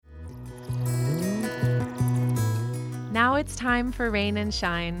it's time for Rain and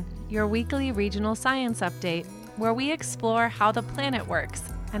Shine, your weekly regional science update, where we explore how the planet works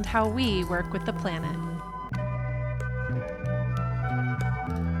and how we work with the planet.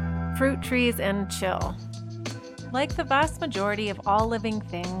 Fruit trees and chill. Like the vast majority of all living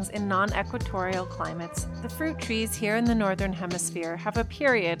things in non-equatorial climates, the fruit trees here in the Northern Hemisphere have a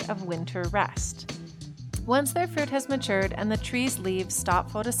period of winter rest. Once their fruit has matured and the tree's leaves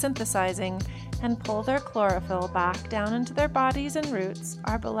stop photosynthesizing and pull their chlorophyll back down into their bodies and roots,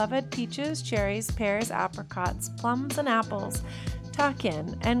 our beloved peaches, cherries, pears, apricots, plums, and apples tuck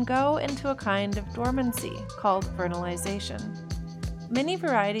in and go into a kind of dormancy called vernalization. Many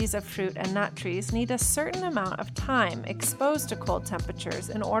varieties of fruit and nut trees need a certain amount of time exposed to cold temperatures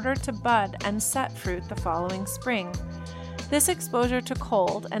in order to bud and set fruit the following spring. This exposure to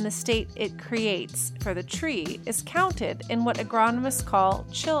cold and the state it creates for the tree is counted in what agronomists call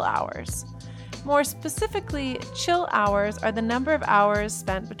chill hours. More specifically, chill hours are the number of hours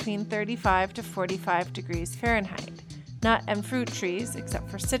spent between 35 to 45 degrees Fahrenheit. Nut and fruit trees, except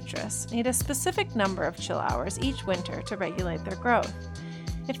for citrus, need a specific number of chill hours each winter to regulate their growth.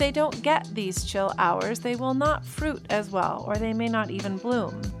 If they don't get these chill hours, they will not fruit as well, or they may not even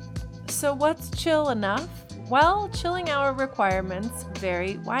bloom. So what's chill enough? Well, chilling hour requirements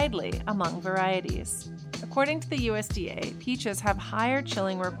vary widely among varieties. According to the USDA, peaches have higher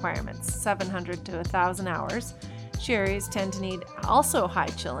chilling requirements, 700 to 1,000 hours. Cherries tend to need also high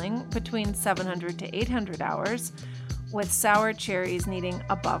chilling, between 700 to 800 hours, with sour cherries needing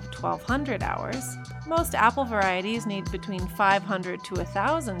above 1,200 hours. Most apple varieties need between 500 to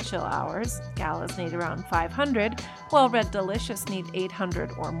 1,000 chill hours. Galas need around 500, while Red Delicious need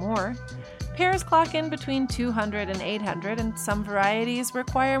 800 or more. Pears clock in between 200 and 800, and some varieties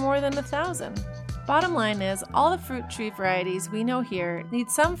require more than 1,000. Bottom line is, all the fruit tree varieties we know here need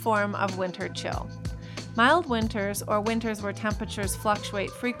some form of winter chill. Mild winters, or winters where temperatures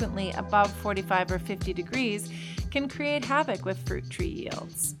fluctuate frequently above 45 or 50 degrees, can create havoc with fruit tree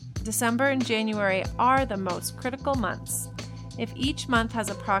yields. December and January are the most critical months. If each month has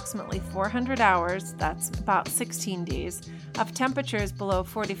approximately 400 hours, that's about 16 days, of temperatures below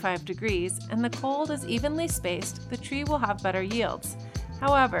 45 degrees, and the cold is evenly spaced, the tree will have better yields.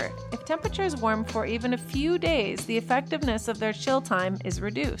 However, if temperatures warm for even a few days, the effectiveness of their chill time is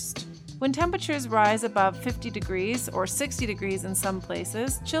reduced. When temperatures rise above 50 degrees or 60 degrees in some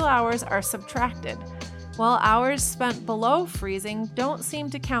places, chill hours are subtracted, while hours spent below freezing don't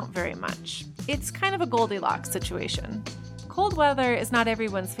seem to count very much. It's kind of a Goldilocks situation. Cold weather is not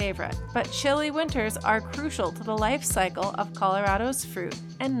everyone's favorite, but chilly winters are crucial to the life cycle of Colorado's fruit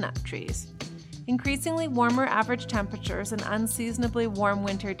and nut trees. Increasingly warmer average temperatures and unseasonably warm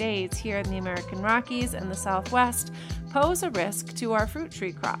winter days here in the American Rockies and the Southwest pose a risk to our fruit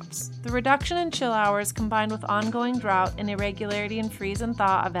tree crops. The reduction in chill hours combined with ongoing drought and irregularity in freeze and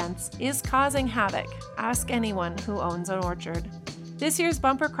thaw events is causing havoc. Ask anyone who owns an orchard. This year's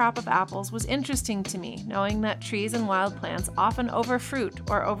bumper crop of apples was interesting to me, knowing that trees and wild plants often overfruit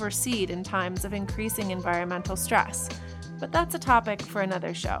or overseed in times of increasing environmental stress. But that's a topic for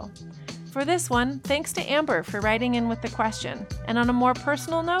another show. For this one, thanks to Amber for writing in with the question. And on a more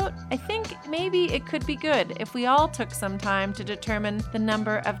personal note, I think maybe it could be good if we all took some time to determine the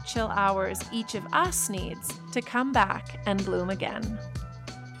number of chill hours each of us needs to come back and bloom again.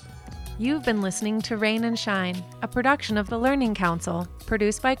 You've been listening to Rain and Shine, a production of the Learning Council,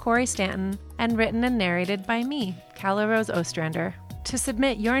 produced by Corey Stanton and written and narrated by me, Calla Rose Ostrander. To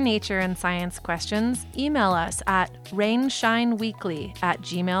submit your nature and science questions, email us at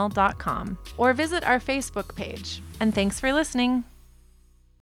rainshineweekly@gmail.com or visit our Facebook page. And thanks for listening.